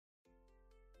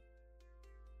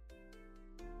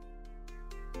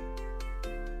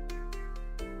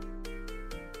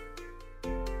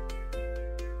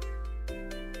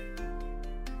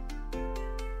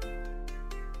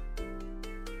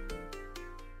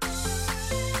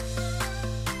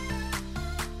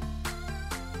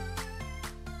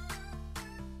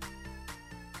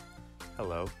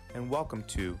Hello, and welcome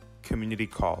to Community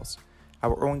Calls,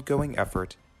 our ongoing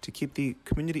effort to keep the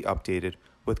community updated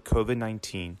with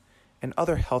COVID-19 and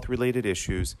other health-related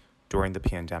issues during the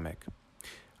pandemic.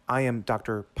 I am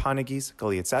Dr. Panagis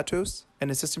Galiatsatos, an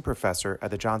assistant professor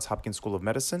at the Johns Hopkins School of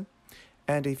Medicine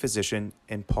and a physician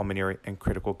in pulmonary and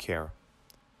critical care.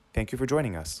 Thank you for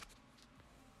joining us.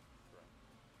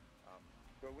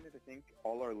 So I wanted to thank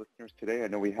all our listeners today. I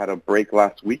know we had a break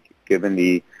last week given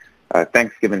the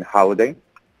Thanksgiving holiday.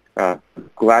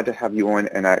 Glad to have you on,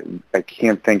 and I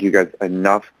can't thank you guys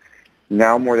enough.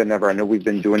 Now more than ever, I know we've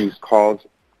been doing these calls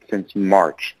since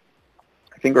March.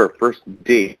 I think our first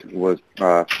date was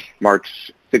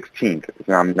March 16th, if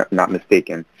I'm not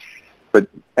mistaken.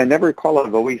 And every call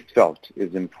I've always felt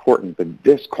is important, but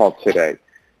this call today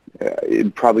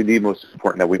is probably the most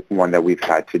important one that we've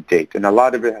had to date. And a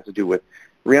lot of it has to do with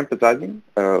reemphasizing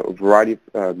a variety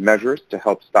of measures to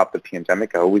help stop the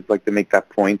pandemic. I always like to make that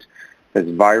point. This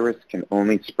virus can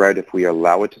only spread if we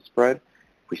allow it to spread.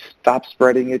 If we stop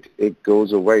spreading it, it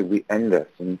goes away. We end this.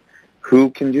 And who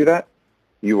can do that?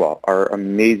 You all, our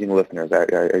amazing listeners. I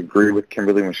agree with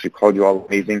Kimberly when she called you all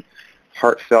amazing,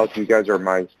 heartfelt. You guys are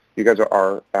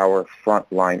our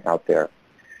front line out there.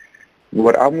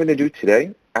 What I'm going to do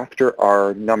today, after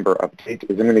our number update,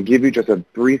 is I'm going to give you just a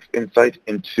brief insight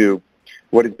into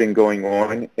what has been going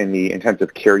on in the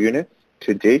intensive care units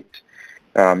to date,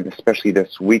 especially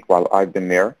this week while I've been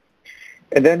there.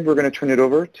 And then we're going to turn it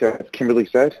over to, as Kimberly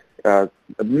said,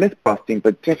 myth-busting,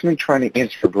 but definitely trying to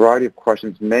answer a variety of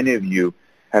questions many of you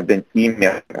have been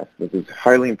emailing us. This is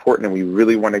highly important, and we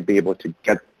really want to be able to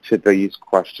get to these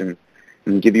questions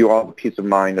and give you all the peace of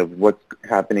mind of what's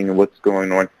happening and what's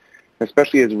going on,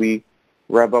 especially as we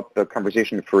rev up the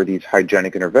conversation for these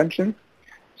hygienic interventions,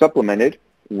 supplemented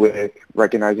with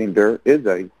recognizing there's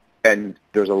a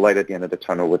light at the end of the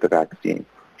tunnel with the vaccine.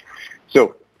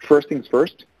 So first things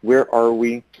first, where are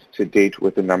we to date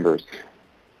with the numbers?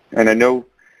 And I know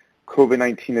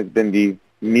COVID-19 has been the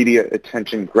media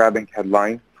attention-grabbing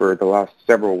headline for the last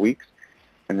several weeks,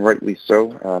 and rightly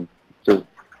so. So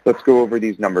let's go over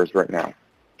these numbers right now.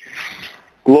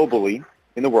 Globally,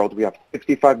 in the world, we have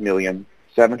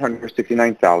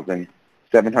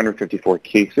 65,769,754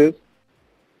 cases.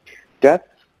 Deaths,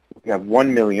 we have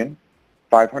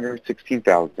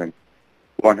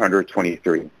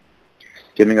 1,516,123,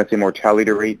 giving us a mortality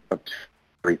rate of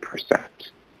 3%.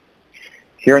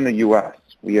 Here in the U.S.,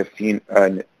 we have seen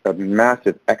a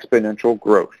massive exponential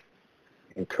growth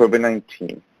in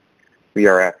COVID-19. We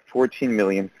are at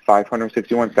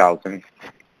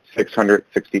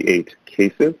 14,561,668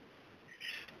 cases.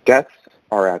 Deaths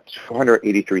are at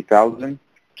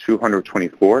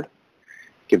 283,224,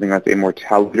 giving us a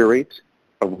mortality rate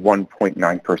of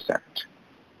 1.9%.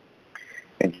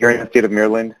 And here in the state of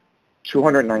Maryland,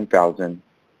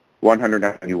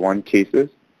 209,191 cases,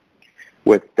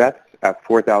 with deaths at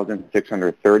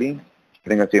 4,630,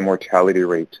 giving us a mortality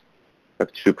rate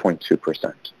of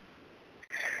 2.2%.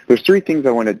 There's three things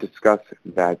I want to discuss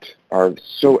that are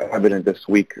so evident this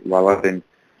week while I've been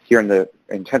here in the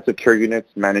intensive care units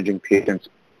managing patients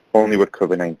only with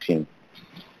COVID-19.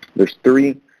 There's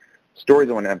three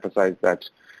stories I want to emphasize that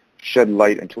shed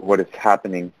light into what is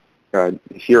happening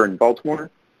here in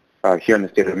Baltimore, here in the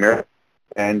state of Maryland,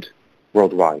 and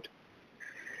worldwide.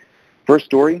 First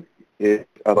story is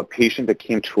of a patient that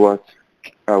came to us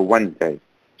Wednesday.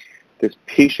 This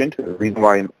patient, the reason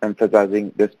why I'm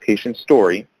emphasizing this patient's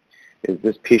story, is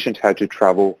this patient had to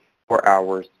travel 4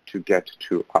 hours to get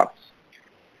to us.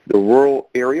 The rural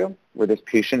area where this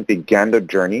patient began the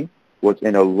journey was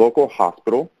in a local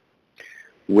hospital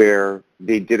where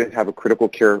they didn't have a critical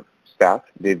care staff.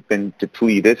 They've been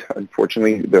depleted.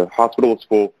 Unfortunately, the hospital was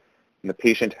full, and the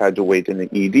patient had to wait in the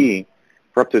ED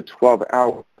for up to 12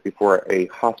 hours before a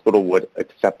hospital would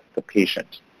accept the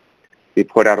patient. They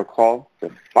put out a call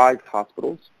to 5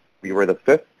 hospitals. We were the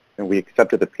 5th, and we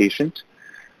accepted the patient.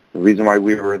 The reason why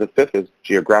we were the 5th is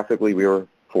geographically we were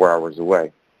 4 hours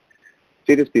away. I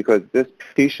say this because this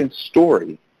patient's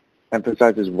story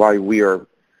emphasizes why we are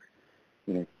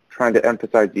trying to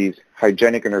emphasize these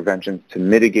hygienic interventions to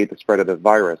mitigate the spread of the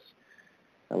virus.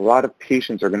 A lot of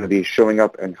patients are going to be showing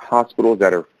up in hospitals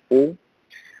that are full.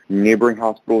 Neighboring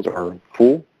hospitals are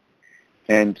full.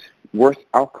 And worse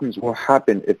outcomes will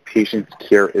happen if patient's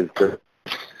care is good.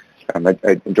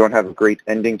 I don't have a great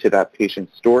ending to that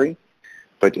patient's story,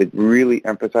 but it really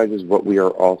emphasizes what we are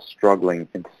all struggling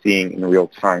and seeing in real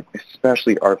time,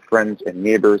 especially our friends and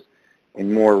neighbors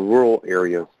in more rural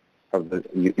areas of the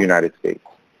United States.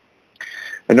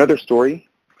 Another story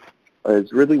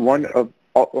is really one of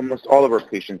almost all of our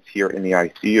patients here in the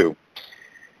ICU.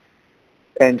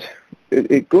 And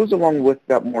it goes along with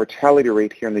that mortality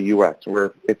rate here in the U.S.,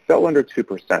 where it fell under 2%,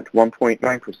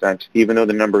 1.9%, even though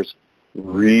the numbers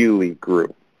really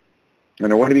grew.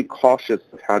 And I want to be cautious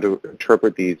of how to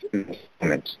interpret these in this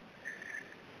moment.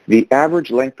 The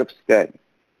average length of stay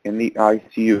in the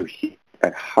ICU here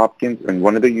at Hopkins in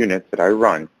one of the units that I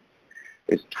run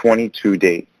is 22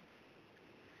 days.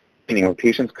 Meaning when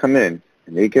patients come in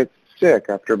and they get sick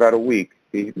after about a week,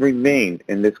 they remain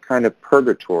in this kind of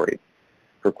purgatory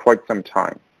for quite some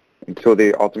time until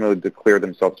they ultimately declare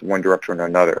themselves one direction or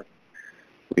another.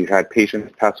 We've had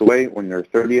patients pass away on their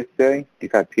 30th day.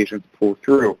 We've had patients pull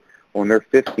through on their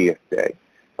 50th day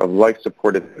of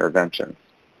life-supported interventions.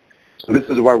 So this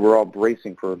is why we're all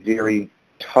bracing for a very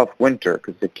tough winter,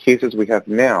 because the cases we have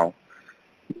now,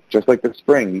 just like the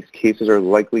spring, these cases are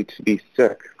likely to be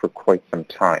sick for quite some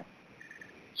time.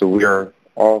 So we are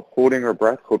all holding our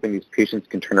breath, hoping these patients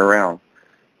can turn around.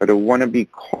 But I want to be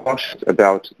cautious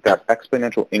about that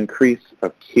exponential increase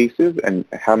of cases and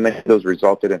how many of those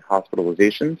resulted in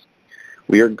hospitalizations.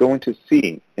 We are going to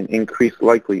see an increase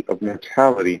likely of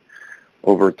mortality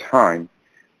over time.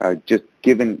 Just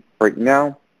given right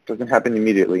now, doesn't happen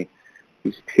immediately.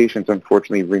 These patients,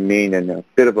 unfortunately, remain in a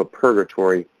bit of a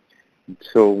purgatory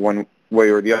until one way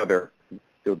or the other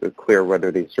they'll declare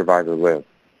whether they survive or live.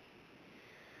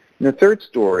 And the third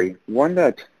story, one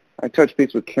that I touched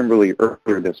base with Kimberly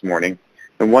earlier this morning,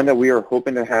 and one that we are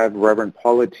hoping to have Reverend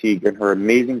Paula Teague and her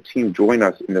amazing team join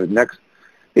us in the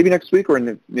maybe next week or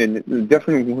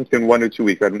definitely within 1 or 2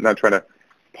 weeks. I'm not trying to,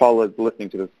 Paula's listening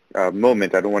to this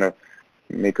moment. I don't want to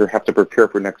make her have to prepare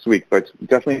for next week, but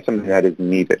definitely something that is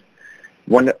needed.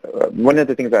 One of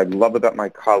the things I love about my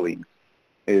colleagues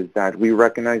is that we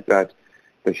recognize that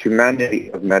the humanity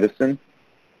of medicine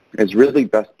is really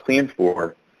best planned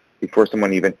for before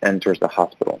someone even enters the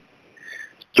hospital.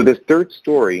 So this third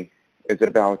story is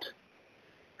about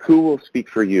who will speak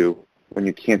for you when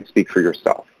you can't speak for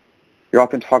yourself. You're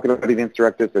often talking about advanced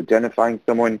directives, identifying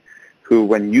someone who,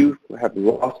 when you have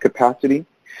lost capacity,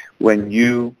 when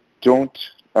you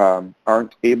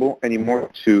aren't able anymore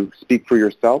to speak for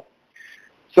yourself,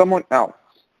 someone else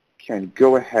can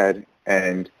go ahead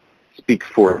and speak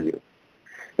for you.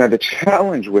 Now, the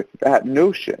challenge with that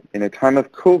notion in a time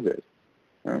of COVID,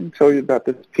 I'm going to tell you about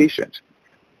this patient.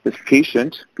 This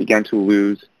patient began to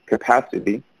lose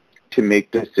capacity to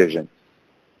make decisions.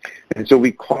 And so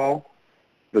we call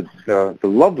the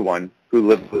loved one who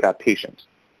lived with that patient,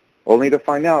 only to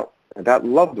find out that that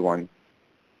loved one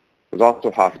was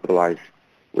also hospitalized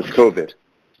with COVID.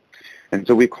 And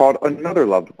so we called another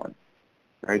loved one,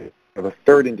 right? The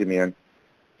third in demand,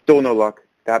 still no luck,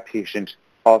 that patient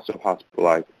also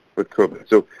hospitalized with COVID.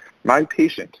 So my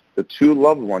patient, the two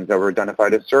loved ones that were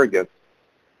identified as surrogates,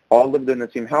 all lived in the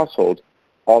same household,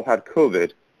 all had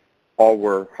COVID, all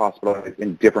were hospitalized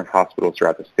in different hospitals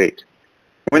throughout the state.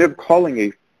 We ended up calling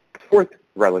a fourth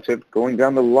relative, going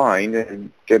down the line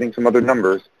and getting some other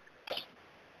numbers.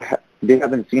 They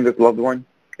haven't seen this loved one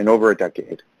in over a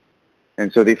decade.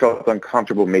 And so they felt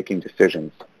uncomfortable making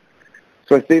decisions.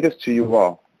 So I say this to you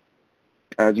all.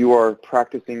 As you are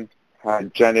practicing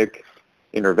hygienic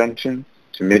interventions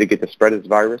to mitigate the spread of this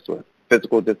virus with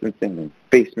physical distancing and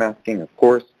face masking, of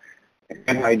course,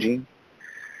 and hygiene,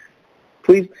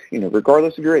 please,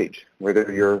 regardless of your age,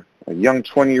 whether you're a young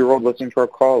 20-year-old listening to our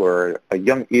call or a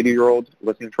young 80-year-old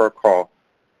listening to our call,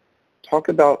 talk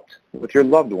about with your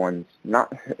loved ones,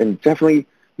 and definitely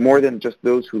more than just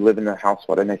those who live in the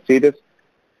household. And I say this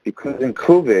because in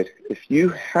COVID, if you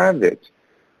have it,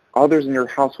 others in your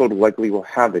household likely will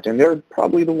have it. And they're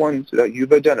probably the ones that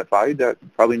you've identified that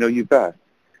probably know you best.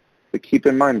 But keep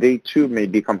in mind, they too may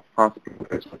become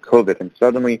hospitalized with COVID. And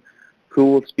suddenly, who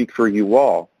will speak for you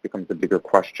all becomes a bigger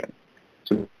question.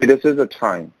 So this is a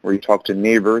time where you talk to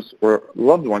neighbors or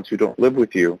loved ones who don't live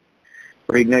with you,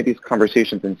 reignite these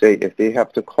conversations and say, if they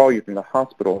have to call you from the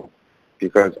hospital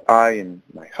because I and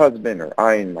my husband or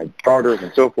I and my daughters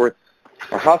and so forth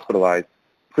are hospitalized,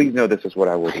 please know this is what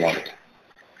I would want.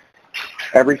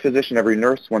 Every physician, every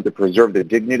nurse wants to preserve the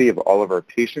dignity of all of our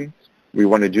patients. We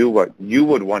want to do what you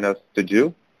would want us to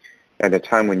do at a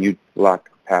time when you lack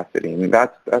capacity. And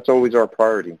that's always our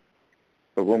priority.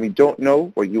 But when we don't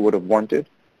know what you would have wanted,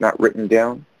 not written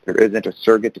down, there isn't a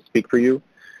surrogate to speak for you,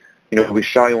 we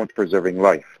shy on preserving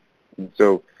life. And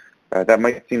so that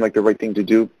might seem like the right thing to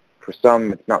do. For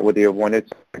some, it's not what they have wanted.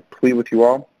 So I plead with you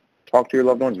all, talk to your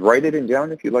loved ones, write it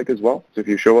down if you like as well. So if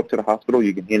you show up to the hospital,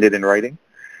 you can hand it in writing.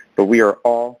 But we are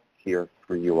all here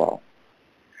for you all.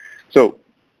 So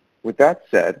with that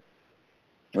said,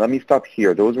 let me stop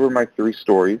here. Those were my 3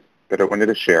 stories that I wanted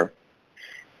to share.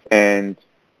 And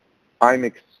I'm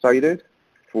excited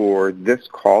for this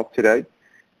call today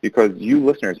because you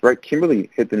listeners, right, Kimberly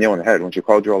hit the nail on the head when she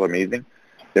called you all amazing.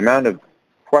 The amount of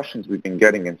questions we've been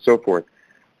getting and so forth.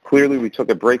 Clearly, we took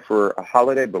a break for a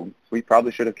holiday, but we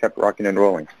probably should have kept rocking and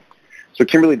rolling. So,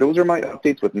 Kimberly, those are my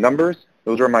updates with numbers.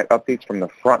 Those are my updates from the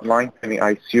front line in the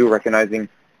ICU, recognizing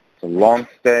it's a long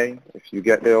stay if you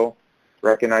get ill,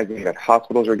 recognizing that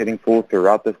hospitals are getting full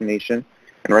throughout this nation,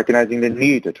 and recognizing the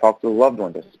need to talk to loved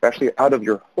ones, especially out of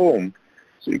your home,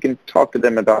 so you can talk to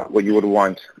them about what you would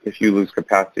want if you lose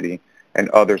capacity and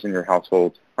others in your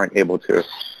household aren't able to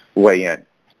weigh in.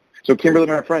 So, Kimberly,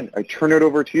 my friend, I turn it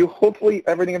over to you. Hopefully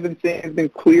everything I've been saying has been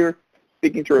clear,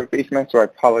 speaking through a face mask, so I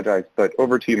apologize, but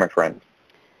over to you, my friend.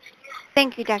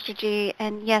 Thank you, Dr. G.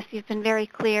 And yes, you've been very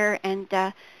clear, and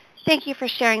thank you for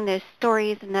sharing those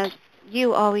stories. And as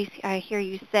you always, I hear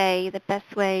you say, the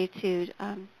best way to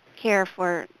care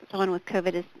for someone with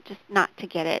COVID is just not to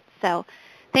get it. So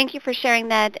thank you for sharing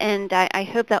that, and I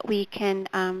hope that we can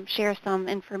share some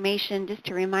information just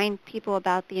to remind people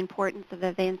about the importance of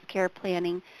advanced care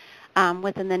planning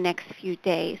within the next few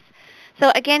days.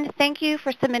 So again, thank you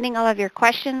for submitting all of your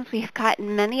questions. We've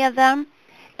gotten many of them,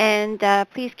 and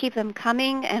please keep them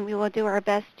coming, and we will do our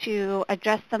best to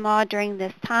address them all during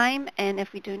this time. And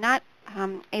if we do not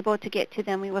able to get to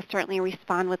them, we will certainly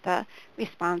respond with a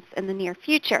response in the near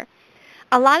future.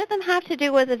 A lot of them have to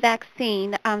do with the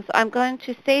vaccine, so I'm going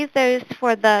to save those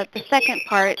for the second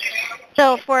part.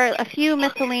 So for a few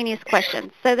miscellaneous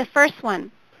questions. So the first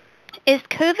one, is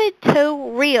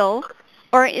COVID-2 real,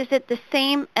 or is it the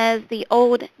same as the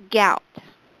old gout?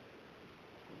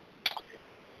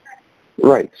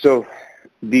 Right. So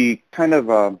the kind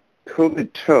of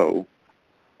COVID toe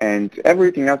and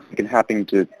everything else that can happen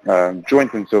to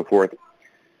joints and so forth,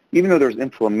 even though there's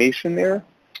inflammation there,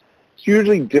 it's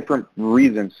usually different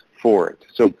reasons for it.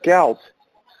 So gout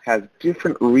has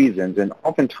different reasons and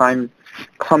oftentimes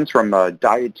comes from a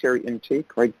dietary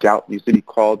intake, right? Gout used to be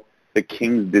called the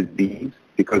king's disease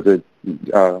because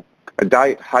a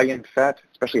diet high in fat,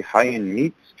 especially high in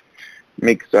meats,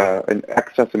 makes an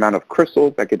excess amount of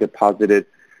crystals that get deposited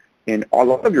in a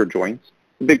lot of your joints.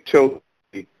 The big toe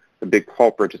is the big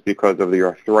culprit just because of the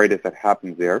arthritis that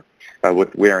happens there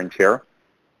with wear and tear.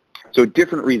 So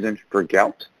different reasons for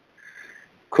gout.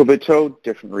 COVID-2,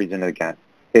 different reason again.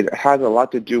 It has a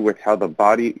lot to do with how the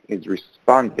body is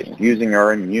responding, using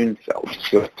our immune cells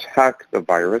to attack the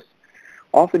virus.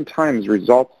 Oftentimes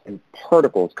results in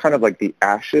particles, kind of like the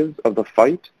ashes of the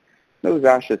fight. Those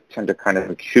ashes tend to kind of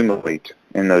accumulate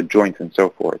in the joints and so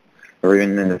forth, or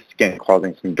even in the skin,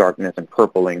 causing some darkness and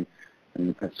purpling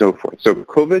and so forth. So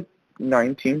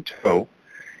COVID-19 toe,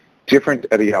 different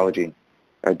etiology,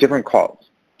 different cause.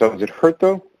 Does it hurt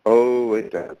though? Oh,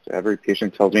 it does. Every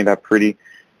patient tells me that pretty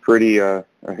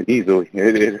easily.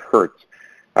 It hurts.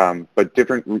 But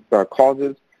different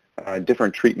causes,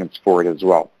 different treatments for it as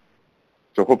well.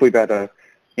 So hopefully that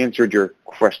answered your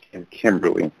question,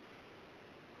 Kimberly.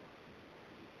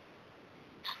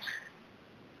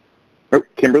 Oh,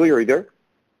 Kimberly, are you there?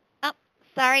 Oh,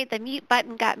 sorry, the mute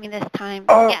button got me this time.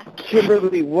 Oh, Yes.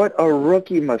 Kimberly, what a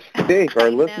rookie mistake. Our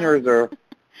listeners are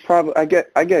probably,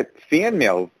 I get fan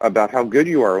mail about how good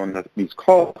you are on these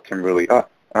calls, Kimberly. Oh,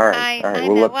 all right. I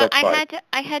We'll know. let Well, that slide.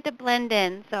 I had to blend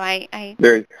in, so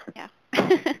There you go.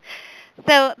 yeah.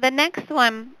 So the next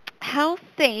one, how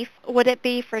safe would it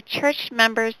be for church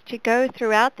members to go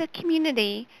throughout the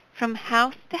community from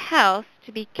house to house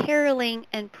to be caroling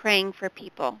and praying for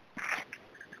people?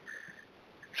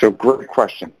 So great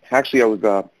question. Actually, I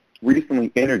was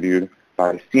recently interviewed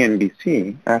by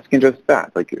CNBC asking just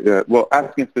that.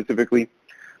 Asking specifically,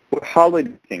 what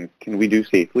holiday things can we do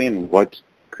safely and what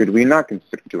could we not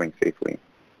consider doing safely?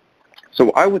 So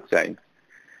I would say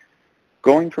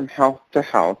going from house to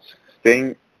house,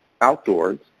 staying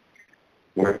outdoors,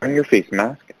 wearing your face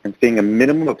mask, and staying a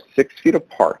minimum of 6 feet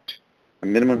apart,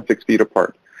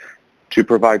 to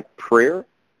provide prayer.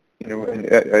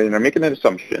 And I'm making an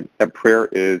assumption that prayer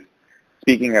is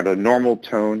speaking at a normal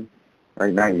tone,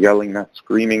 right? Not yelling, not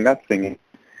screaming, not singing.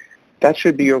 That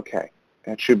should be okay.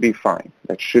 That should be fine.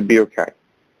 That should be okay.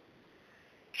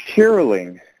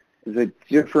 Caroling is a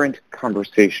different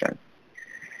conversation.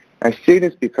 I say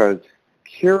this because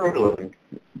caroling,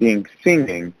 being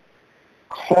singing,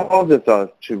 causes us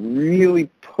to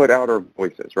really put out our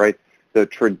voices, right? The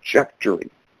trajectory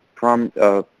from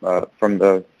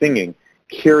the singing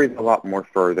carries a lot more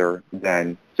further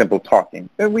than simple talking.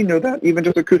 And we know that even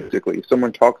just acoustically. If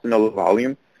someone talks in a low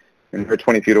volume and they're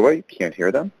 20 feet away, you can't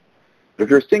hear them. But if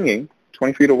you're singing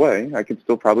 20 feet away, I can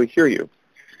still probably hear you.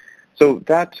 So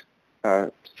that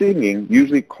singing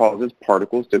usually causes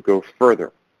particles to go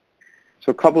further.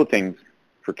 So a couple of things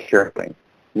for caroling.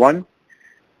 One,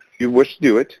 if you wish to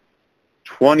do it,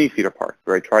 20 feet apart,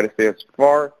 right? Try to stay as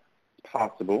far as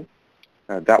possible.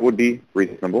 That would be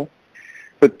reasonable.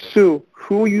 But two,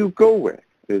 who you go with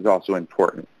is also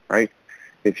important, right?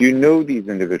 If you know these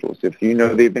individuals, if you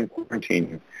know they've been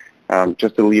quarantining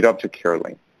just to lead up to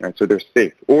caroling, right? So they're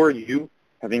safe, or you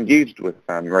have engaged with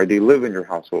them, right? They live in your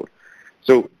household.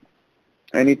 So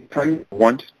anytime you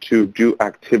want to do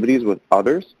activities with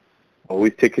others,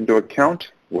 always take into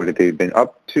account what have they been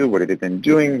up to, what have they been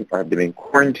doing, or have they been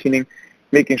quarantining,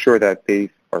 making sure that they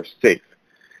are safe.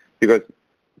 Because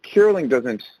caroling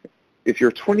doesn't, if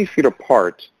you're 20 feet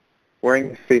apart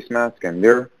wearing a face mask and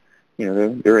they're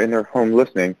in their home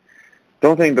listening,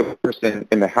 don't think the person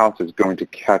in the house is going to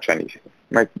catch anything.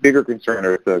 My bigger concern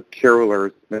are the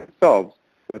carolers themselves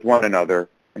with one another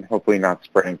and hopefully not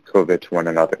spreading COVID to one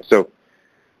another. So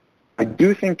I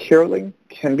do think caroling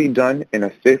can be done in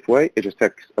a safe way. It just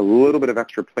takes a little bit of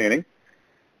extra planning.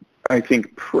 I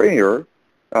think prayer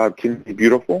can be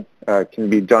beautiful, can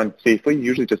be done safely,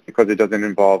 usually just because it doesn't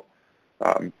involve,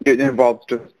 it involves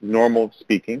just normal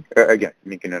speaking, again,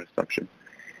 making an assumption.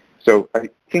 So I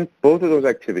think both of those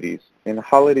activities in the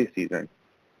holiday season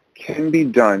can be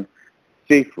done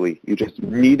safely. You just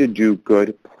need to do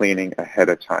good planning ahead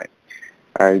of time.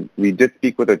 We did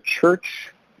speak with a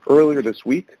church earlier this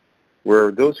week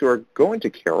where those who are going to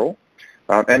carol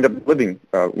end up living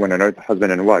one another,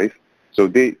 husband and wife. So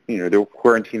they'll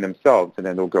quarantine themselves and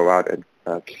then they'll go out and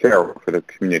carol for the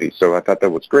community. So I thought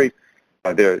that was great.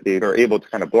 They are able to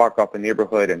kind of block off the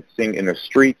neighborhood and sing in the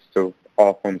streets so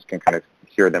all homes can kind of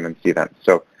hear them and see them.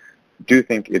 So I do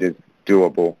think it is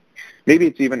doable. Maybe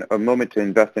it's even a moment to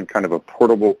invest in kind of a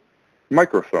portable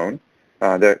microphone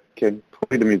that can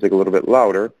play the music a little bit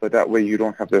louder, but that way you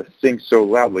don't have to sing so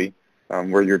loudly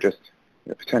where you're just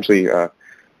potentially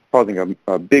causing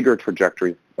a bigger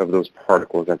trajectory of those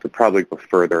particles that could probably go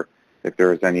further if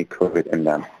there is any COVID in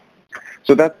them.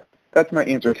 So that's my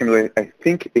answer, Kimberly. I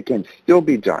think it can still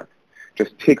be done.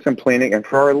 Just take some planning. And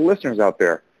for our listeners out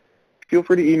there, feel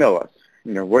free to email us,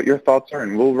 what your thoughts are,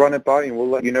 and we'll run it by and we'll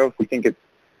let you know if we think it's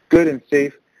good and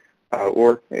safe,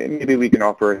 or maybe we can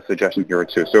offer a suggestion here or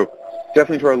two. So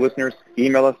definitely to our listeners,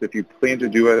 email us if you plan to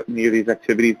do any of these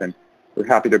activities, and we're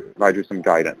happy to provide you some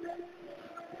guidance.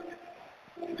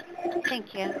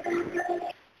 Thank you.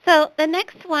 So the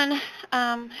next one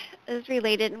is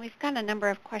related, and we've got a number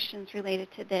of questions related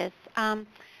to this.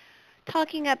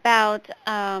 Talking about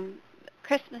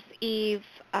Christmas Eve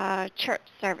church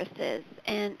services,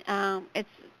 and it's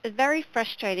very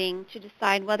frustrating to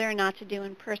decide whether or not to do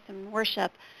in-person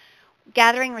worship.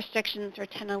 Gathering restrictions are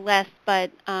 10 or less,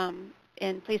 but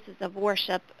in places of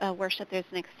worship there's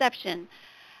an exception.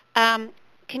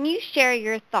 Can you share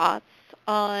your thoughts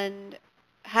on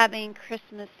having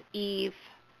Christmas Eve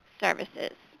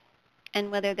services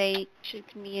and whether they should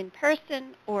be in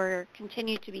person or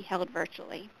continue to be held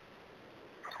virtually?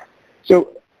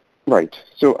 So, right.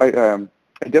 So I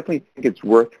definitely think it's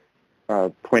worth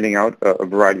pointing out a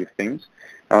variety of things.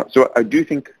 So I do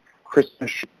think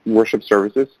Christmas worship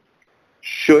services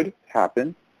should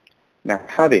happen. Now,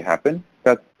 how they happen,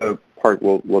 that's the part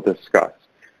we'll discuss.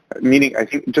 Meaning, I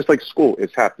think just like school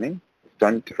is happening, it's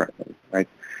done differently, right?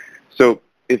 So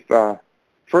if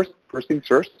first things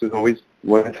first is always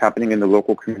what is happening in the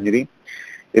local community.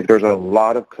 If there's a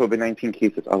lot of COVID-19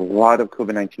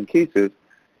 cases,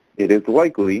 it is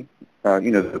likely,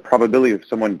 the probability of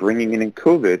someone bringing in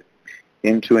COVID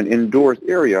into an indoors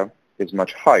area is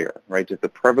much higher, right? If the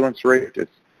prevalence rate is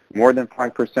more than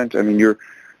 5%, I mean,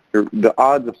 the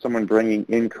odds of someone bringing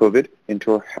in COVID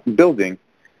into a building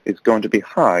is going to be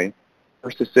high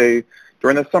versus, say,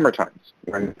 during the summer times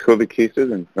when COVID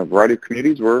cases in a variety of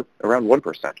communities were around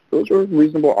 1%. Those are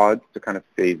reasonable odds to kind of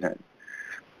phase in.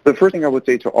 The first thing I would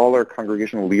say to all our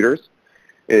congregational leaders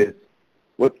is,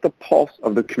 what's the pulse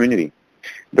of the community?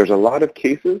 There's a lot of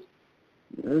cases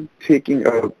taking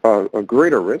a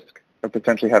greater risk of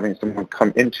potentially having someone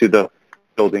come into the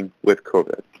building with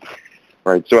COVID,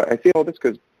 right? So I say all this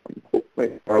because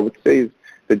I would say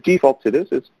the default to this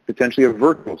is potentially a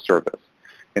virtual service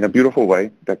in a beautiful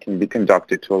way that can be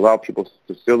conducted to allow people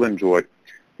to still enjoy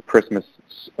Christmas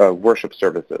worship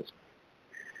services.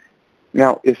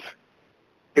 Now, if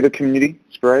the community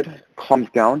spread calms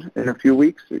down in a few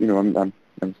weeks, I'm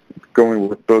going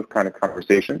with both kind of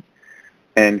conversations,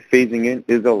 and phasing in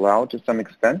is allowed to some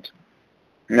extent.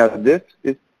 Now, this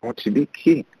is going to be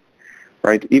key,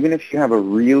 right? Even if you have a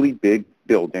really big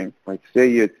building, like say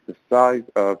it's the size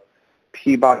of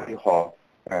Peabody Hall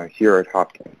here at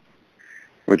Hopkins,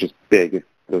 which is big,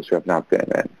 those who have not been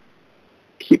in.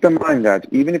 Keep in mind that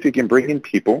even if you can bring in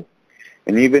people,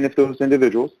 and even if those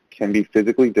individuals can be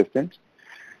physically distant,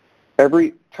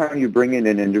 every time you bring in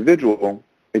an individual,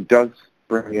 it does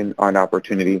bring in an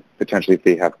opportunity potentially if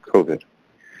they have COVID.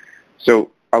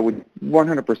 So I would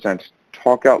 100%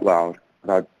 talk out loud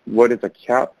about what is a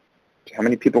cap, how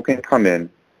many people can come in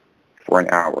for an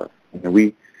hour.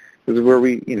 This is where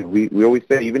we always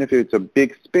say, even if it's a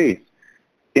big space,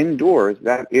 indoors,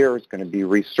 that air is going to be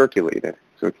recirculated.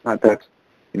 So it's not that,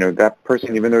 that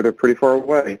person, even though they're pretty far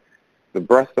away, the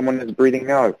breath someone is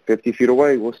breathing out 50 feet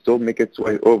away will still make its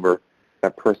way over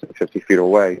that person 50 feet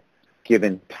away,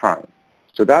 given time.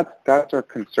 So that's our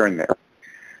concern there.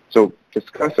 So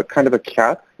discuss a kind of a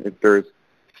cap. If there's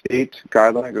state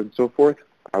guidelines and so forth,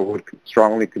 I would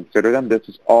strongly consider them. This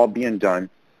is all being done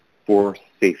for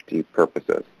safety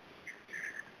purposes.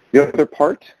 The other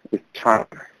part is time.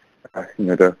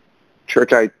 The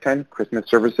church I attend, Christmas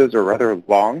services are rather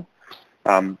long.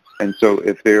 And so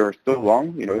if they are still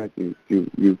long,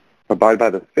 you abide by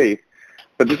the faith.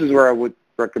 But this is where I would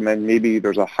recommend maybe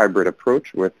there's a hybrid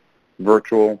approach with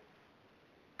virtual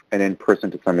and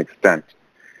in-person to some extent.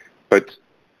 But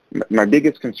my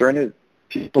biggest concern is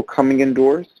people coming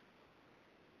indoors,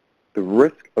 the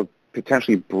risk of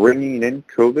potentially bringing in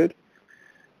COVID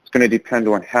is going to depend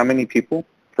on how many people,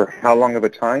 for how long of a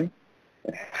time,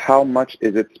 and how much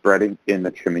is it spreading in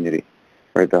the community.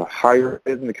 Right? The higher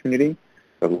it is in the community,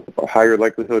 the higher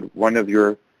likelihood one of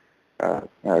your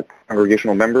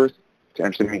congregational members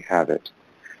potentially may have it.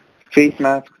 Face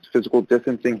masks, physical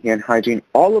distancing, hand hygiene,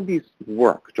 all of these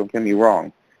work, don't get me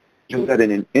wrong. Just that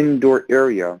in an indoor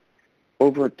area,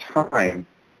 over time,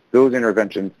 those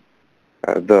interventions,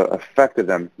 the effect of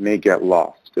them may get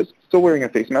lost. Because still wearing a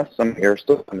face mask, some air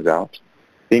still comes out.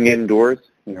 Being indoors,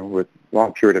 with a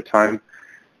long period of time,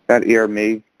 that air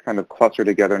may kind of cluster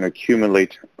together and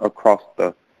accumulate across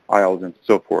the aisles and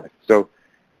so forth. So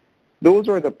those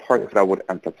are the parts that I would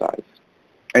emphasize.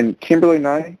 And Kimberly and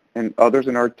I and others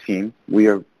in our team, we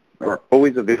are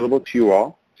always available to you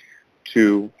all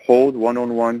to hold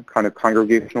one-on-one kind of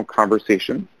congregational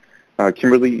conversations.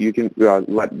 Kimberly, you can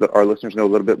let our listeners know a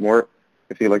little bit more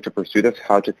if they'd like to pursue this,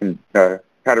 how to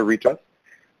reach us.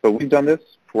 But we've done this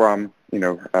from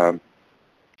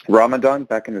Ramadan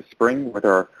back in the spring with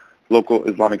our local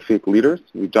Islamic faith leaders.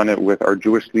 We've done it with our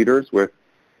Jewish leaders with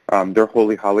their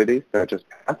holy holidays that just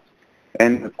passed.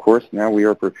 And, of course, now we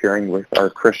are preparing with our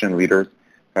Christian leaders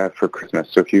for Christmas.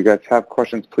 So if you guys have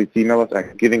questions, please email us.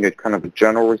 I'm giving a kind of a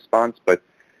general response, but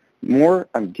more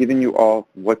I'm giving you all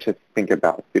what to think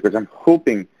about because I'm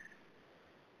hoping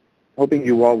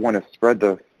you all want to spread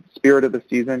the spirit of the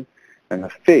season and the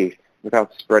faith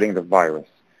without spreading the virus.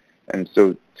 And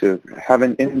so to have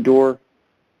an indoor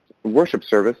worship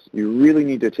service, you really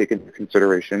need to take into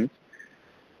consideration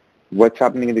what's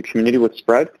happening in the community with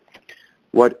spread,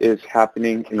 what is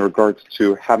happening in regards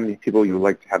to how many people you would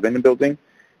like to have in the building,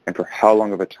 and for how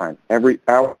long of a time. Every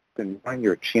hour and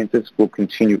your chances will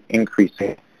continue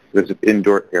increasing because of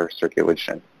indoor air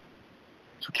circulation.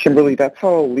 So Kimberly, that's how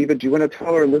I'll leave it. Do you want to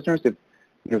tell our listeners if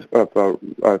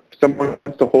someone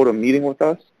wants to hold a meeting with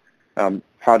us,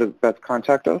 how to best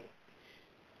contact us?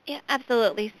 Yeah,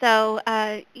 absolutely. So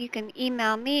you can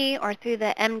email me or through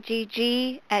the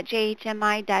mgg@jhmi.edu.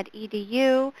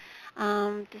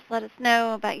 Just let us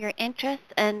know about your interest,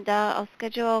 and I'll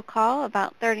schedule a call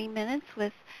about 30 minutes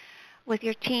with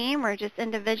your team or just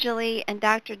individually and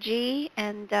Dr. G,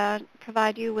 and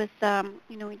provide you with,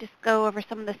 we just go over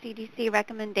some of the CDC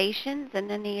recommendations and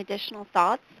any additional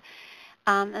thoughts.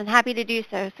 I'm happy to do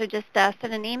so. So just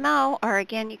send an email, or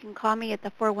again, you can call me at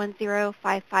the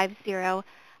 410-550-1118.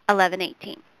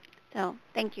 So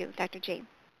thank you, Dr. G.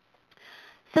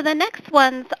 So the next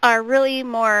ones are really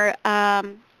more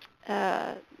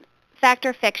fact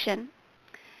or fiction.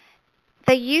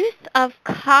 The use of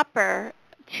copper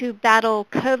to battle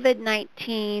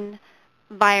COVID-19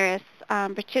 virus,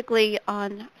 particularly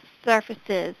on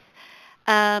surfaces.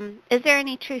 Is there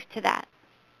any truth to that?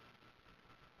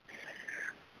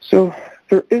 So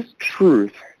there is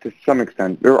truth to some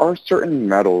extent. There are certain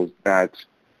metals that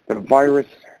the virus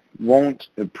won't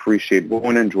appreciate,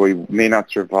 won't enjoy, may not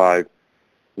survive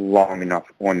long enough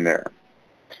on there.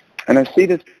 And I say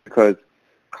this because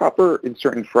copper in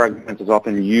certain fragments is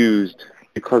often used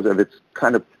because of its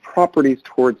kind of properties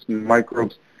towards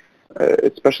microbes,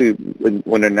 especially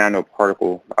when a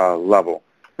nanoparticle level,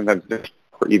 sometimes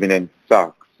or even in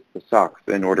socks,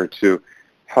 in order to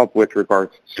help with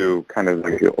regards to kind of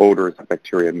like the odors that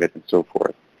bacteria emit and so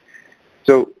forth.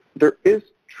 So there is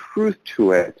truth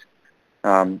to it,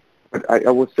 but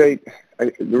I will say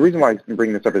the reason why I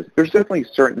bring this up is there's definitely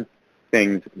certain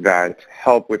things that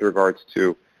help with regards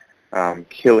to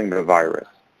killing the virus.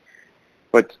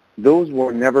 But those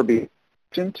will never be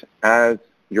efficient as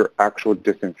your actual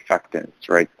disinfectants,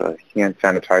 right? The hand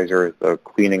sanitizers, the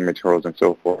cleaning materials, and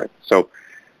so forth. So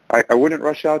I wouldn't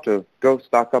rush out to go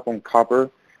stock up on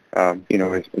copper.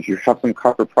 If you have some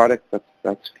copper products,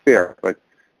 that's fair. But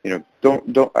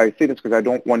don't. I say this because I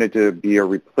don't want it to be a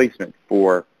replacement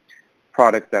for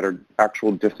products that are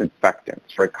actual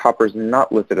disinfectants, right? Copper is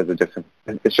not listed as a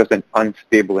disinfectant. It's just an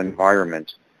unstable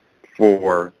environment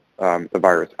for the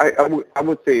virus. I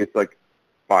would say it's like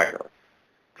fire.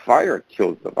 Fire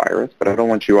kills the virus, but I don't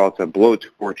want you all to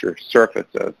blowtorch your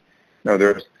surfaces. No,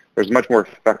 there's much more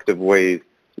effective ways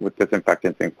with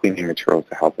disinfectants and cleaning materials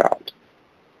to help out.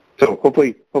 So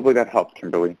hopefully that helps,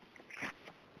 Kimberly.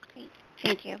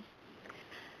 Thank you.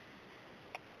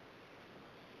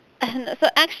 And so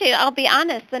actually, I'll be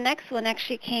honest, the next one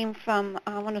actually came from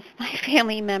one of my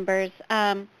family members.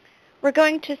 We're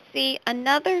going to see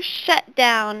another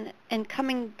shutdown in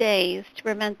coming days to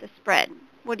prevent the spread.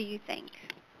 What do you think?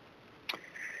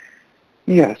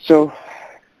 Yeah, so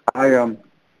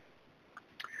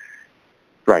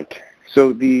right.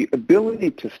 So the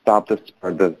ability to stop the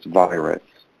spread of this virus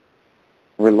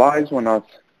relies on us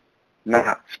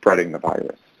not spreading the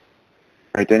virus.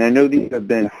 Right, and I know these have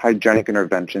been hygienic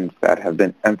interventions that have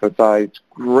been emphasized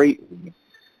greatly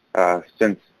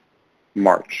since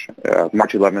March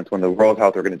 11th, when the World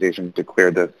Health Organization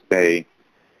declared this a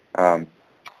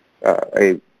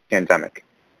pandemic.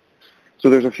 So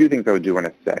there's a few things I would do want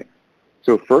to say.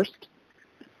 So first,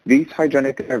 these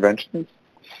hygienic interventions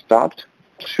stopped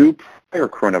two prior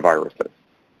coronaviruses.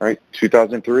 Right,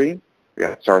 2003, we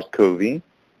had SARS-CoV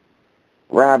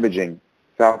ravaging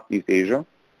Southeast Asia.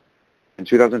 In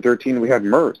 2013, we had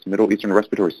MERS, Middle Eastern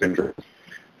Respiratory Syndrome,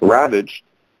 ravaged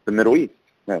the Middle East.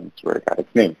 That's where it got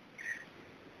its name.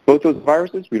 Both those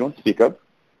viruses we don't speak of.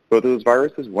 Both of those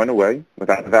viruses went away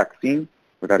without a vaccine,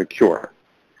 without a cure.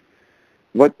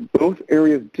 What both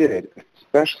areas did,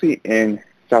 especially in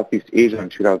Southeast Asia in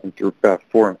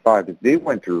 2004 and 5, is they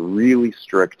went through really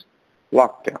strict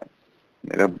lockdowns.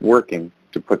 They ended up working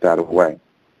to put that away.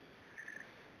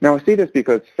 Now, I say this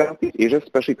because Southeast Asia,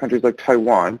 especially countries like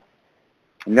Taiwan,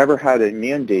 never had a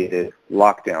mandated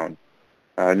lockdown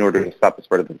in order to stop the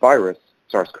spread of the virus,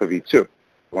 SARS-CoV-2, the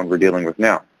one we're dealing with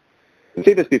now. I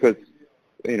say this because,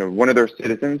 one of their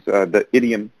citizens, the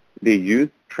idiom they use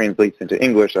translates into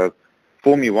English of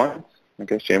fool me once,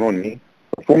 okay, shame on me,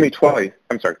 or fool me twice,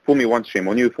 fool me once, shame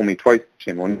on you, fool me twice,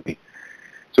 shame on me.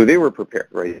 So they were prepared,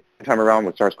 right? The time around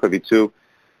with SARS-CoV-2,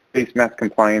 face mask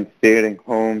compliance, staying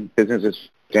home, businesses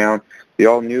down, they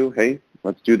all knew, hey,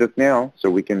 let's do this now so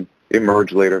we can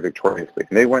emerge later victoriously.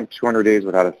 And they went 200 days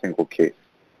without a single case.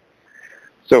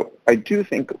 So I do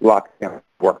think lockdowns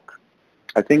work.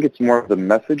 I think it's more of the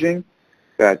messaging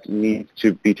that needs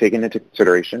to be taken into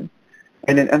consideration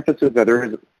and an emphasis that there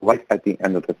is light at the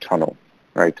end of the tunnel,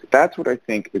 right? That's what I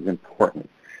think is important,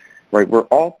 right? We're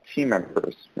all team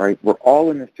members, right? We're all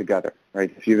in this together,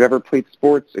 right? If you've ever played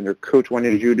sports and your coach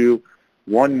wanted you to do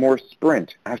one more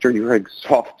sprint after you're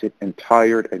exhausted and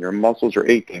tired and your muscles are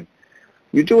aching,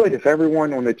 you do it if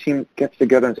everyone on the team gets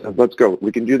together and says, let's go,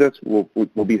 we can do this,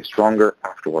 we'll be stronger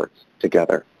afterwards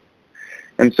together.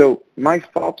 And so my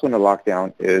thoughts on the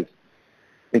lockdown is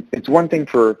it's one thing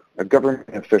for a government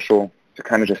official to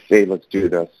kind of just say, let's do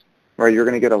this. Right? You're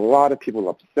going to get a lot of people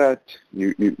upset.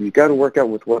 You got to work out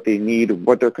with what they need,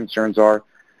 what their concerns are.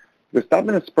 The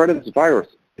stopping the spread of this virus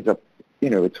is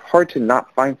it's hard to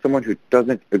not find someone who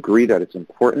doesn't agree that it's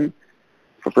important.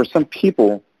 But for some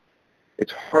people,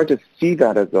 it's hard to see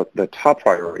that as the top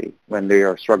priority when they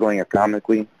are struggling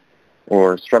economically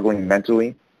or struggling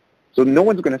mentally. So no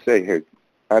one's going to say, hey,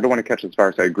 I don't want to catch this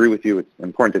virus. I agree with you. It's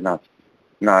important to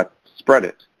not spread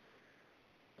it.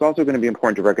 It's also going to be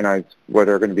important to recognize what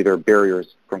are going to be their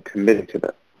barriers from committing to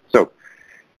this. So,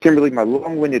 Kimberly, my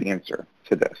long-winded answer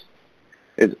to this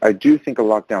is I do think a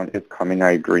lockdown is coming.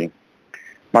 I agree.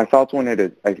 My thoughts on it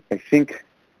is I think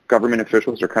government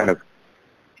officials are kind of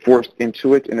forced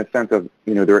into it in a sense of,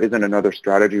 there isn't another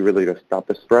strategy really to stop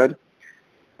the spread.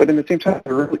 But in the same time,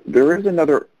 there is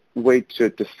another way to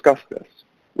discuss this,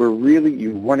 where really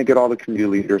you want to get all the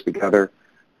community leaders together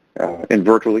and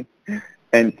virtually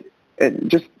and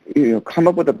just, come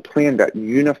up with a plan that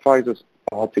unifies us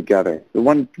all together. The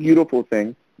one beautiful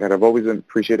thing that I've always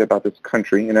appreciated about this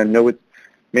country, and I know it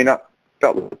may not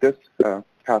felt like this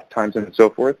past times and so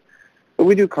forth, but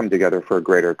we do come together for a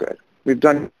greater good. We've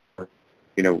done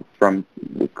from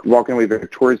walking away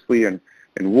victoriously in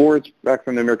wars back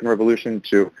from the American Revolution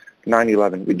to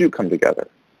 9/11, we do come together.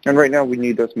 And right now we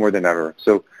need this more than ever.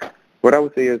 So what I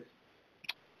would say is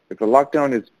if a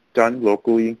lockdown is done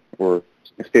locally or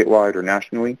statewide or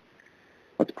nationally,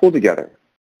 let's pull together,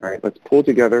 right? Let's pull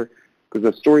together because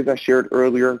the stories I shared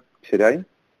earlier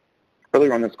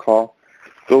on this call,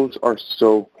 those are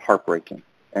so heartbreaking.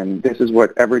 And this is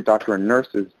what every doctor and nurse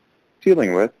is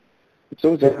dealing with.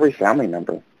 So is every family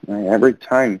member. Right? Every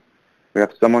time we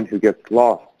have someone who gets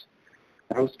lost,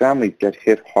 those families get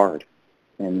hit hard.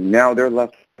 And now they're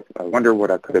left with, I wonder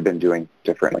what I could have been doing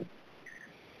differently.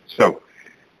 So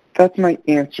that's my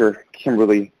answer,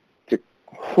 Kimberly, to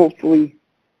hopefully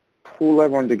pull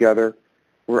everyone together.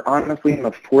 We're honestly in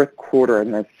the fourth quarter,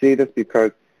 and I say this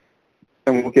because,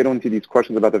 and we'll get into these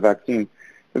questions about the vaccine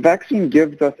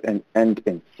gives us an end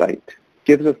in sight,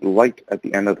 gives us light at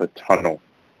the end of the tunnel.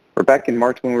 We're back in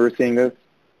March when we were seeing this,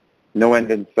 no end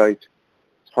in sight.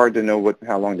 It's hard to know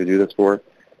how long to do this for.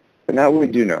 But now we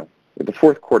do know. We're in the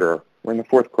fourth quarter,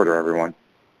 everyone.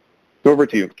 So over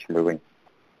to you, Kimberly.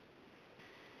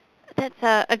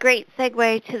 That's a great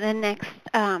segue to the next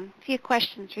few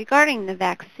questions regarding the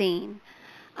vaccine.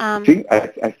 See,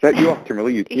 I set you up,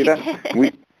 Kimberly. You see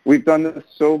that? We've done this.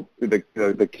 So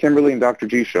the Kimberly and Dr.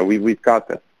 G show. We've got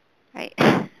this. Right.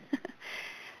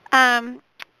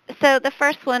 So the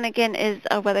first one again is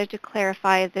whether to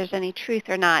clarify if there's any truth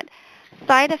or not.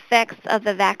 Side effects of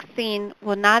the vaccine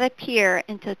will not appear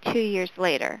until 2 years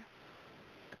later.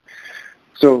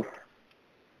 So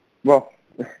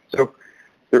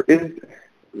there is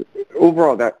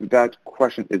overall that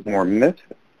question is more myth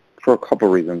for a couple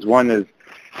of reasons. One is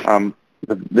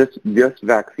this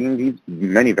vaccine,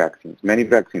 many vaccines,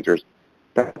 there's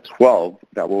about 12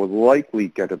 that will likely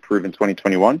get approved in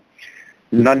 2021.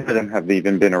 None of them have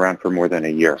even been around for more than a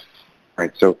year,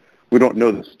 right? So we don't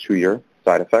know this 2-year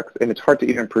side effects, and it's hard to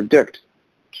even predict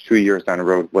 2 years down the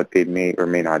road what they may or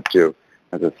may not do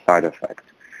as a side effect.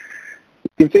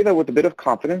 You can say that with a bit of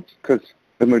confidence because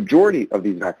the majority of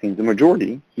these vaccines,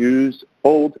 use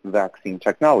old vaccine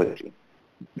technology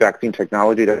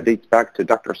that dates back to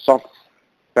Dr. Salk's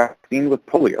vaccine with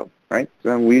polio, right?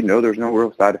 So we know there's no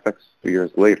real side effects 2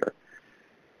 years later.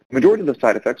 The majority of the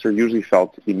side effects are usually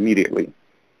felt immediately.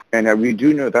 And we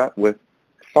do know that with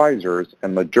Pfizer's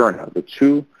and Moderna, the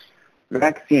two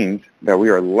vaccines that we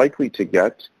are likely to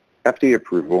get FDA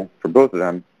approval for both of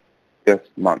them this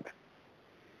month.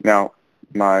 Now,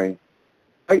 my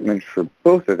excitement for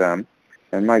both of them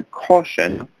and my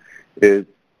caution is,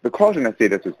 the caution I say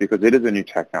this is because it is a new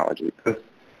technology. This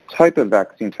type of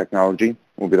vaccine technology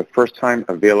will be the first time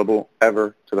available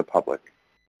ever to the public.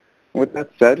 With that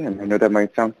said, and I know that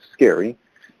might sound scary,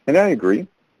 and I agree,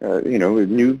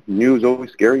 new is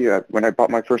always scary. When I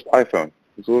bought my first iPhone, I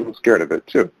was a little scared of it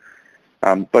too.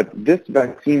 But this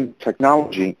vaccine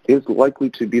technology is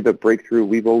likely to be the breakthrough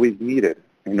we've always needed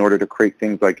in order to create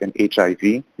things like an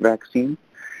HIV vaccine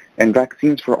and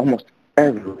vaccines for almost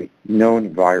every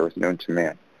known virus known to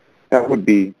man. That would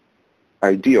be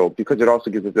ideal because it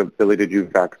also gives us the ability to do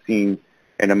vaccines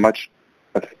in a much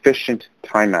efficient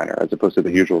time manner as opposed to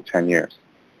the usual 10 years.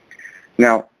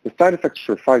 Now, the side effects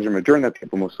for Pfizer and Moderna that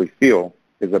people mostly feel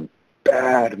is a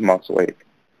bad muscle ache.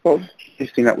 Well,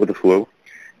 you've seen that with the flu,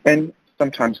 and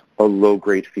sometimes a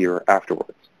low-grade fever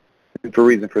afterwards. And the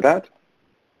reason for that,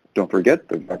 don't forget,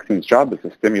 the vaccine's job is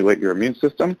to stimulate your immune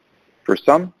system. For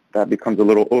some, that becomes a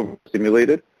little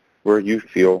overstimulated where you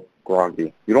feel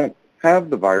groggy. You don't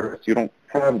have the virus, you don't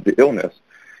have the illness,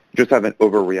 you just have an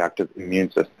overreactive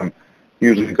immune system.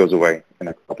 Usually goes away in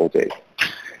a couple of days.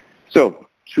 So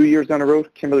 2 years down the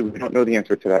road, Kimberly, we don't know the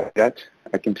answer to that yet.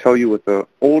 I can tell you with the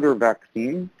older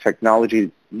vaccine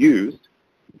technology used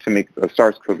to make the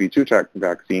SARS-CoV-2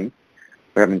 vaccine,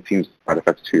 we haven't seen side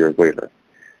effects 2 years later.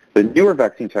 The newer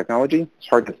vaccine technology, it's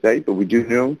hard to say, but we do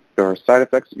know there are side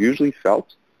effects usually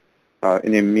felt in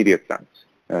an immediate sense.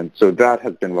 And so that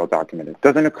has been well documented. It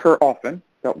doesn't occur often,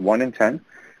 about 1 in 10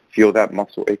 feel that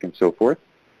muscle ache and so forth,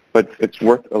 but it's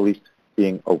worth at least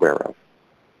being aware of.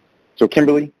 So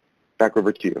Kimberly, back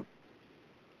over to you.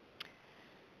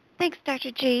 Thanks,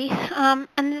 Dr. G. And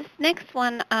this next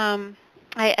one,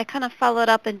 I kind of followed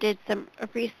up and did some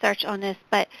research on this,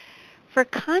 but for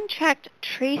contract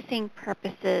tracing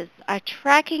purposes, a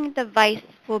tracking device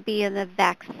will be in the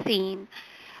vaccine,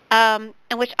 in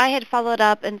which I had followed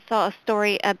up and saw a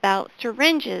story about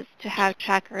syringes to have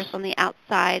trackers on the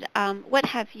outside. What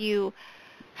have you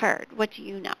heard? What do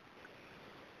you know?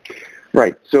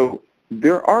 Right. So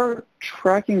there are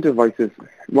tracking devices.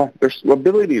 Well, there's the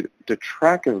ability to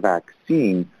track a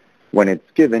vaccine when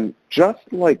it's given, just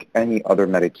like any other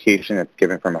medication that's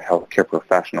given from a healthcare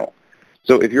professional.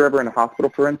 So if you're ever in a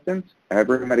hospital, for instance,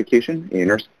 every medication, a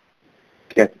nurse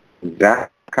gets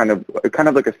that kind of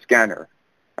like a scanner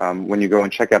when you go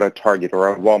and check out a Target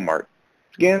or a Walmart.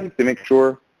 Scans to make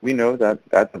sure we know that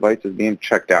that device is being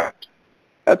checked out.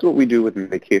 That's what we do with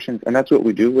medications, and that's what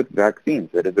we do with vaccines.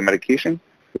 That is a medication.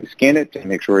 We scan it to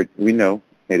make sure we know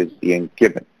it is being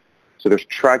given. So there's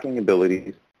tracking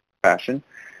abilities, fashion,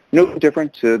 no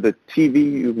different to the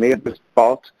TV you may have just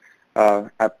bought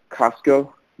at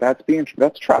Costco.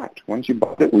 That's tracked. Once you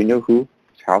bought it, we know whose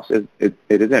house it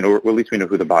is in, or at least we know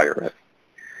who the buyer is.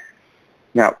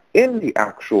 Now, in the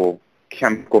actual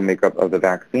chemical makeup of the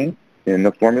vaccine, in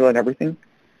the formula and everything,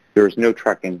 there is no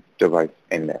tracking device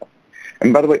in there.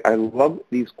 And by the way, I love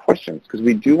these questions because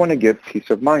we do want to give peace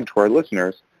of mind to our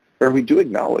listeners, where we do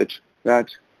acknowledge that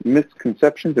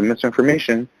misconceptions and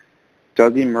misinformation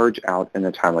does emerge out in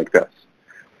a time like this.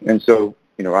 And so,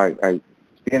 I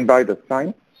stand by the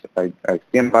science. I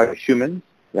stand by the humans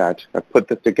that have put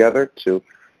this together to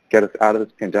get us out of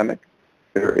this pandemic.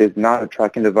 There is not a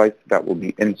tracking device that will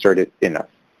be inserted in us.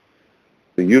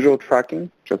 The usual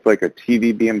tracking, just like a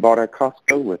TV being bought at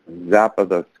Costco with a zap of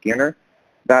the scanner,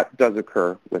 that does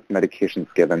occur with medications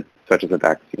given, such as a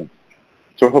vaccine.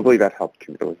 So hopefully that helped,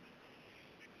 Kimberly.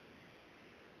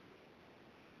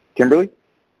 Kimberly?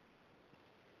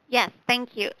 Yes,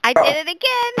 thank you. I did it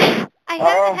again. I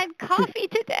haven't had coffee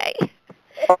today.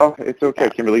 Oh, it's okay,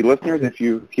 Kimberly. Listeners, if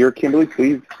you hear Kimberly,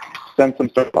 please send some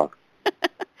Starbucks.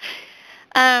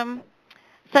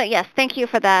 So yes, thank you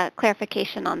for the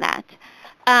clarification on that.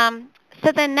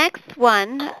 So the next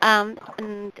one, and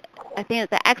I think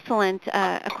it's an excellent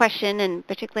question, and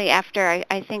particularly after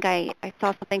I think I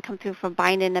saw something come through from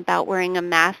Biden about wearing a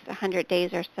mask 100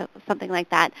 days or so, something like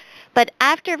that. But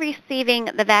after receiving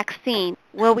the vaccine,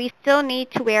 will we still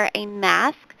need to wear a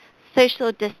mask,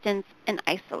 social distance, and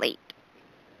isolate?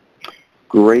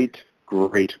 Great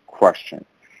question.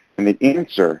 And the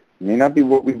answer may not be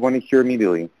what we want to hear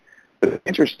immediately, but the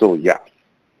answer is still yes,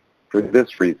 for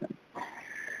this reason.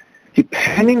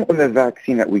 Depending on the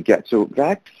vaccine that we get, so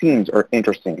vaccines are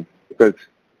interesting because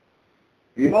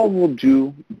we all will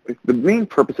do, the main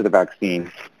purpose of the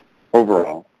vaccine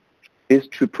overall is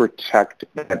to protect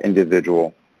that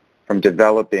individual from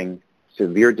developing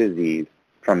severe disease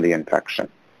from the infection.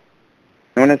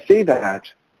 And when I say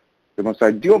that, the most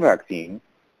ideal vaccine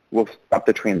will stop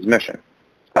the transmission.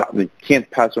 We can't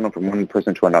pass it on from one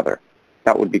person to another.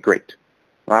 That would be great.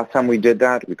 Last time we did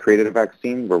that, we created a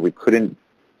vaccine where we couldn't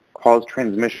cause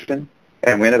transmission,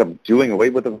 and we ended up doing away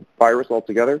with the virus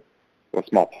altogether, with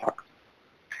smallpox.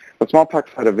 But smallpox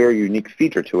had a very unique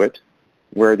feature to it,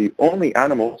 where the only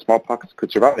animal smallpox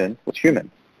could survive in was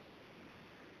humans.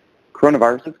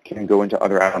 Coronaviruses can go into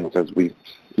other animals, as we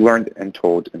learned and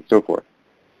told and so forth.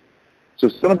 So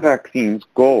some vaccines'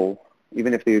 goal,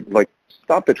 even if they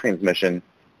stop the transmission,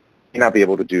 may not be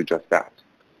able to do just that.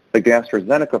 Like the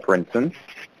AstraZeneca, for instance,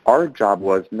 our job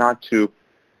was not to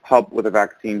help with a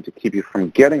vaccine to keep you from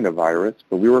getting the virus,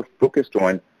 but we were focused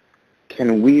on,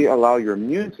 can we allow your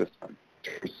immune system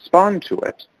to respond to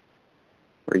it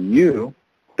where you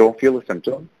don't feel a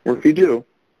symptom, or if you do,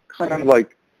 kind of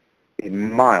like a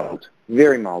mild,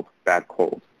 very mild bad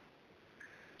cold.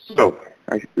 So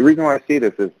the reason why I say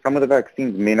this is some of the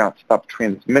vaccines may not stop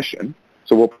transmission,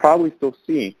 so we'll probably still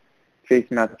see face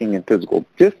masking and physical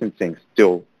distancing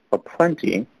still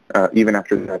aplenty, even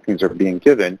after the vaccines are being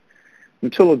given,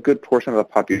 until a good portion of the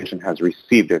population has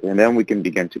received it, and then we can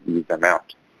begin to ease them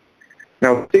out.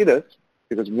 Now, I say this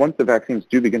because once the vaccines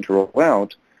do begin to roll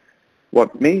out,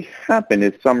 what may happen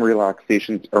is some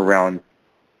relaxations around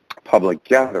public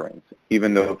gatherings,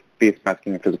 even though face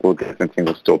masking and physical distancing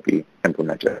will still be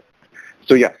implemented.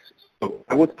 So yes, so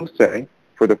I would still say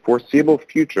for the foreseeable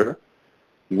future,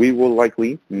 we will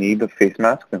likely need the face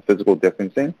masks and physical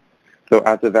distancing. So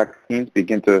as the vaccines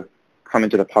begin to come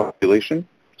into the population,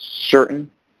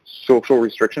 certain social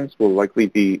restrictions will likely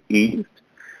be eased.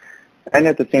 And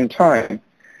at the same time,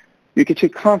 you can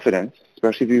take confidence,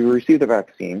 especially if you receive the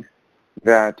vaccine,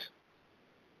 that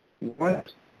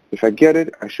if I get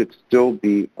it, I should still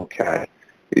be okay.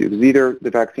 It's either the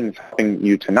vaccine is helping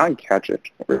you to not catch it,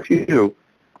 or if you do,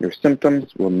 your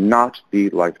symptoms will not be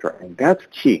life-threatening. That's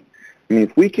key. I mean,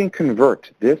 if we can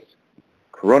convert this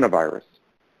coronavirus,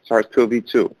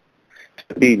 SARS-CoV-2, to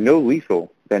be no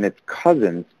lethal than its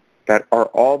cousins that are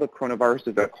all the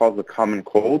coronaviruses that cause the common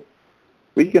cold,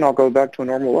 we can all go back to a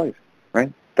normal life,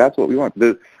 right? That's what we want.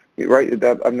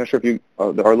 I'm not sure if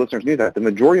our listeners knew that. The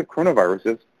majority of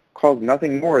coronaviruses cause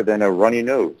nothing more than a runny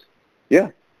nose. Yeah.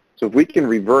 So if we can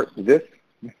revert this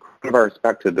coronavirus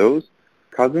back to those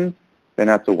cousins, then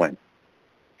that's a win.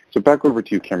 So back over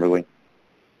to you, Kimberly.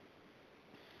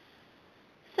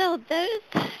 So those,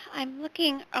 I'm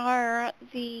looking, are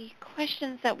the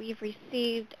questions that we've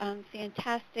received.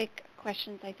 Fantastic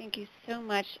questions. I thank you so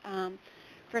much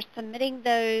for submitting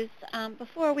those.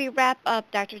 Before we wrap up,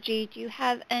 Dr. G, do you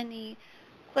have any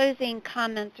closing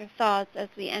comments or thoughts as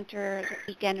we enter the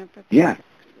weekend and prepare Yeah. next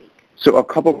week? So a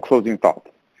couple of closing thoughts.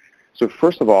 So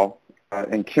first of all,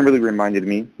 and Kimberly reminded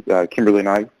me, Kimberly and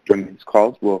I, during these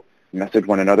calls, will message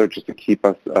one another just to keep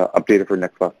us updated for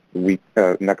next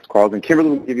calls. And Kimberly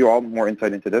will give you all more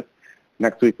insight into this.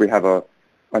 Next week we have a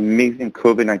amazing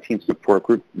COVID-19 support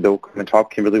group. They'll come and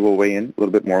talk. Kimberly will weigh in a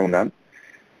little bit more on that.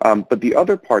 But the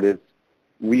other part is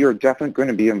we are definitely going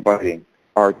to be inviting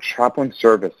our chaplain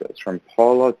services from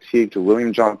Paula Teague to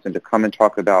William Johnson to come and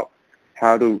talk about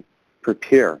how to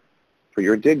prepare for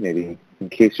your dignity in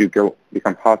case you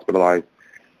become hospitalized,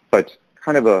 but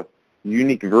kind of a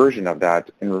unique version of that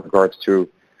in regards to,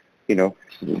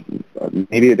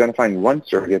 maybe identifying one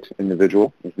surrogate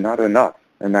individual is not enough.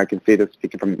 And I can say this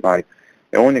speaking from my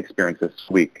own experience this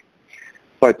week.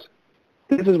 But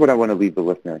this is what I want to leave the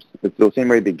listeners. It's the same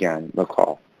way I began the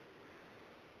call.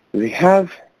 We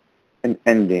have an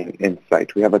ending in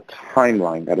sight. We have a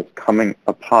timeline that is coming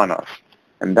upon us,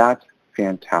 and that's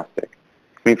fantastic.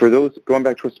 I mean, for those, going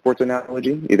back to a sports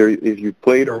analogy, either if you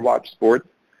played or watched sports,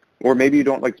 or maybe you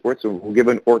don't like sports, so we'll give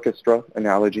an orchestra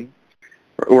analogy,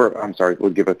 or I'm sorry, we'll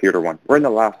give a theater one. We're in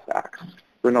the last act.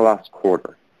 We're in the last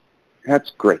quarter.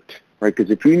 That's great, right?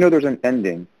 Because if we know there's an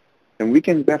ending, then we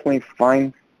can definitely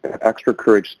find that extra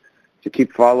courage to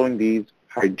keep following these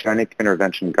hygienic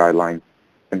intervention guidelines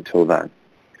until then.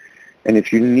 And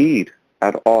if you need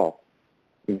at all,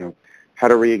 how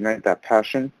to reignite that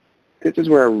passion, this is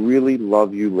where I really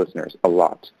love you listeners a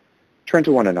lot. Turn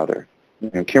to one another.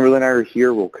 Kimberly and I are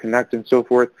here. We'll connect and so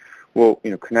forth. We'll,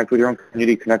 connect with your own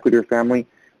community, connect with your family.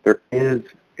 There is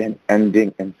an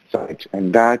ending in sight,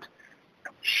 and that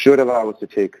should allow us to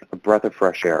take a breath of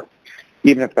fresh air,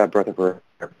 even if that breath of fresh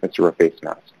air is through a face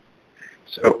mask.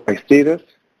 So I say this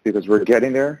because we're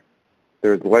getting there.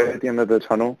 There's light at the end of the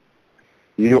tunnel.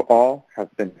 You all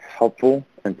have been helpful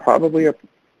and probably have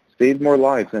saved more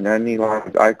lives than any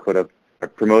lives I could have by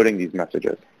promoting these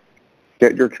messages.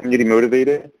 Get your community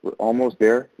motivated. We're almost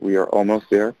there. We are almost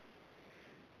there.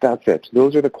 That's it.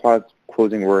 Those are the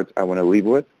closing words I want to leave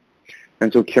with.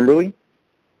 And so, Kimberly,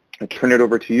 I turn it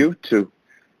over to you to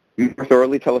more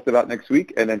thoroughly tell us about next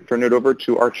week, and then turn it over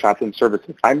to our chaplain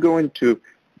services. I'm going to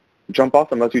jump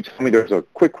off unless you tell me there's a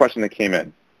quick question that came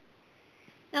in.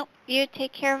 No, you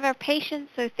take care of our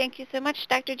patients, so thank you so much,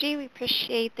 Dr. G. We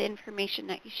appreciate the information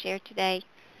that you shared today.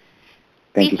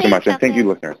 Thank you so much, and thank you,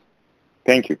 listeners.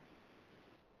 Thank you.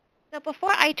 So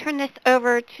before I turn this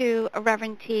over to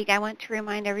Reverend Teague, I want to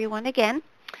remind everyone again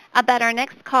about our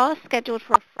next call scheduled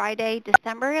for Friday,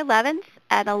 December 11th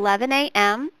at 11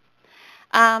 a.m.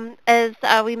 As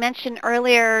we mentioned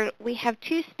earlier, we have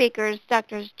two speakers,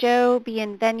 Drs. Joe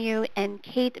Bienvenu and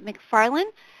Kate McFarland,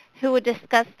 who will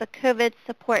discuss the COVID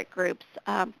support groups,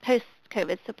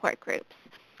 post-COVID support groups.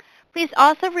 Please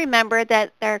also remember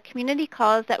that there are community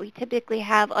calls that we typically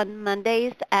have on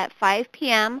Mondays at 5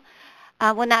 p.m.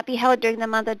 Will not be held during the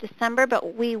month of December,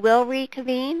 but we will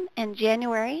reconvene in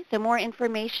January, so more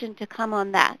information to come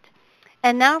on that.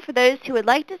 And now for those who would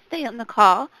like to stay on the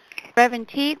call, Reverend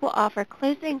Teague will offer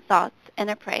closing thoughts and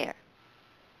a prayer.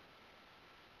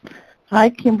 Hi,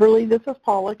 Kimberly. This is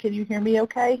Paula. Can you hear me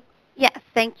okay? Yes,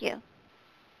 thank you.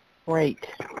 Great.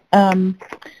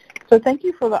 So thank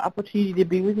you for the opportunity to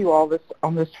be with you all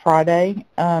on this Friday.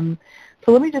 So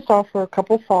let me just offer a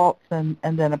couple thoughts and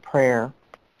then a prayer.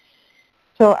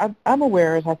 So I'm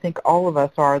aware, as I think all of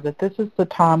us are, that this is the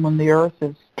time when the earth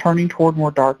is turning toward more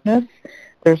darkness.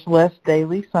 There's less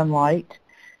daily sunlight.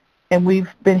 And we've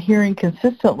been hearing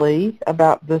consistently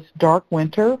about this dark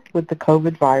winter with the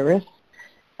COVID virus.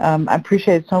 I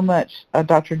appreciate so much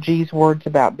Dr. G's words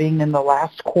about being in the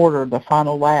last quarter, the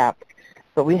final lap,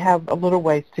 but we have a little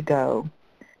ways to go.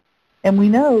 And we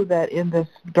know that in this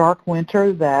dark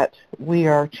winter that we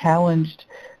are challenged,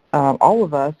 all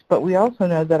of us, but we also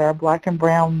know that our black and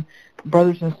brown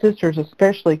brothers and sisters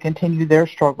especially continue their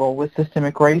struggle with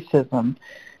systemic racism,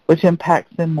 which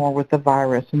impacts them more with the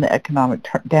virus and the economic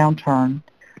downturn.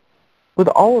 With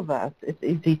all of us, it's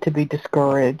easy to be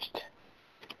discouraged.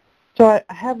 So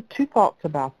I have two thoughts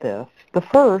about this. The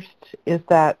first is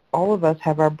that all of us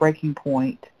have our breaking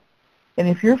point. And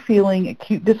if you're feeling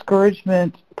acute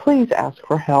discouragement, please ask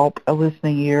for help, a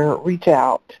listening ear, reach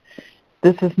out.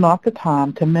 This is not the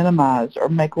time to minimize or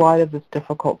make light of this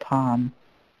difficult time.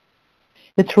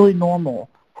 It's really normal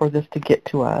for this to get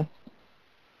to us.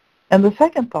 And the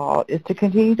second thought is to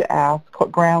continue to ask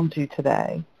what grounds you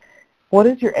today. What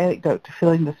is your antidote to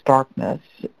feeling this darkness?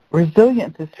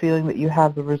 Resilience is feeling that you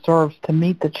have the reserves to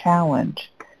meet the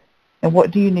challenge. And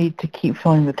what do you need to keep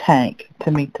filling the tank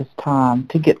to meet this time,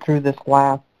 to get through this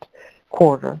last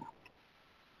quarter?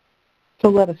 So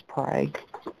let us pray.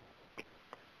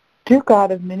 Dear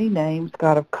God of many names,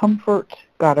 God of comfort,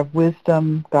 God of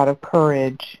wisdom, God of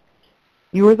courage,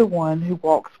 you are the one who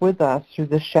walks with us through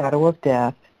the shadow of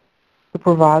death, who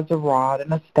provides a rod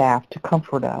and a staff to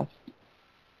comfort us.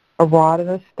 A rod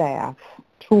and a staff,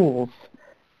 tools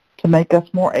to make us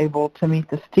more able to meet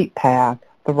the steep path,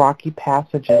 the rocky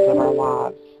passages of our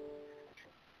lives.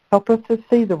 Help us to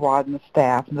see the rod and the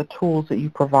staff and the tools that you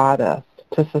provide us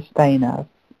to sustain us.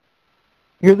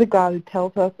 You're the God who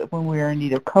tells us that when we are in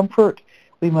need of comfort,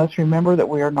 we must remember that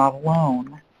we are not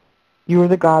alone. You are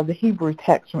the God of the Hebrew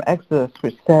text from Exodus,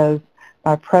 which says,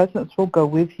 my presence will go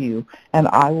with you, and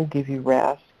I will give you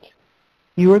rest.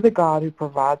 You are the God who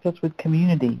provides us with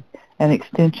community, an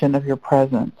extension of your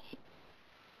presence.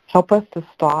 Help us to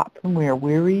stop when we are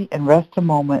weary and rest a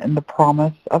moment in the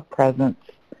promise of presence.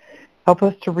 Help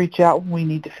us to reach out when we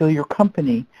need to feel your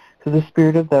company through the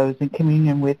spirit of those in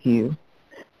communion with you.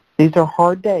 These are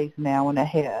hard days now and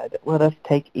ahead. Let us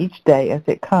take each day as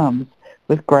it comes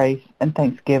with grace and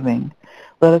thanksgiving.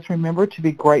 Let us remember to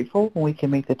be grateful when we can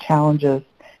meet the challenges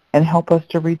and help us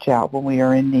to reach out when we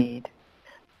are in need.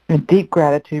 In deep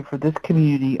gratitude for this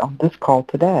community on this call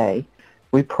today,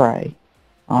 we pray.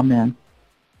 Amen.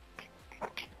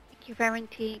 Thank you, Reverend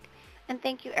Teague. And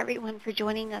thank you, everyone, for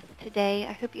joining us today.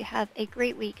 I hope you have a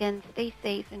great weekend. Stay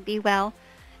safe and be well.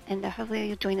 And hopefully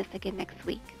you'll join us again next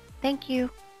week. Thank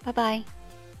you. Bye-bye.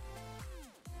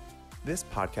 This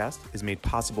podcast is made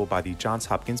possible by the Johns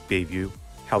Hopkins Bayview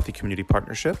Healthy Community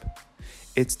Partnership,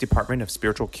 its Department of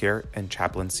Spiritual Care and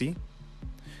Chaplaincy,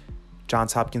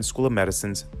 Johns Hopkins School of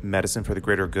Medicine's Medicine for the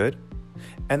Greater Good,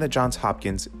 and the Johns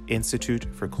Hopkins Institute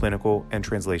for Clinical and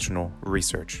Translational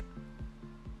Research.